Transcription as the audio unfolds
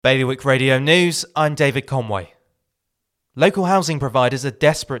Bailiwick Radio News, I'm David Conway. Local housing providers are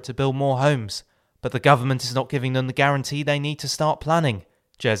desperate to build more homes, but the government is not giving them the guarantee they need to start planning,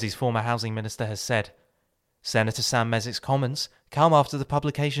 Jersey's former housing minister has said. Senator Sam Mezik's comments come after the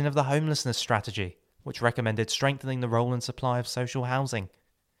publication of the homelessness strategy, which recommended strengthening the role and supply of social housing.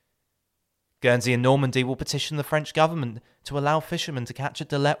 Guernsey and Normandy will petition the French government to allow fishermen to catch at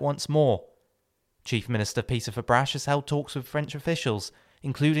Dalet once more. Chief Minister Peter Fabrache has held talks with French officials,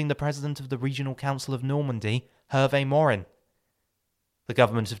 including the President of the Regional Council of Normandy, Hervé Morin. The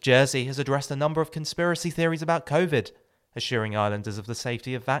government of Jersey has addressed a number of conspiracy theories about COVID, assuring islanders of the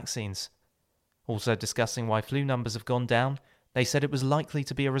safety of vaccines. Also discussing why flu numbers have gone down, they said it was likely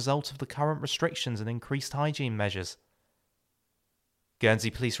to be a result of the current restrictions and increased hygiene measures. Guernsey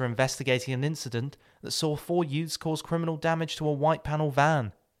police are investigating an incident that saw 4 youths cause criminal damage to a white panel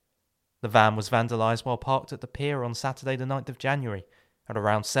van. The van was vandalised while parked at the pier on Saturday the 9th of January at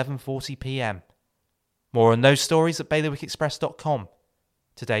around 7:40 p.m. More on those stories at bailiwickexpress.com.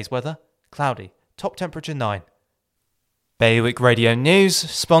 Today's weather, cloudy, top temperature 9. Bailiwick Radio News,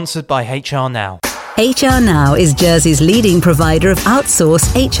 sponsored by HR Now. HR Now is Jersey's leading provider of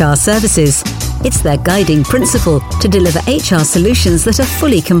outsourced HR services. It's their guiding principle to deliver HR solutions that are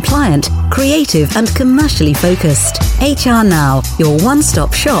fully compliant, creative and commercially focused. HR Now, your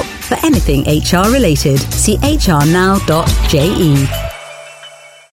one-stop shop for anything HR related. See hrnow.je.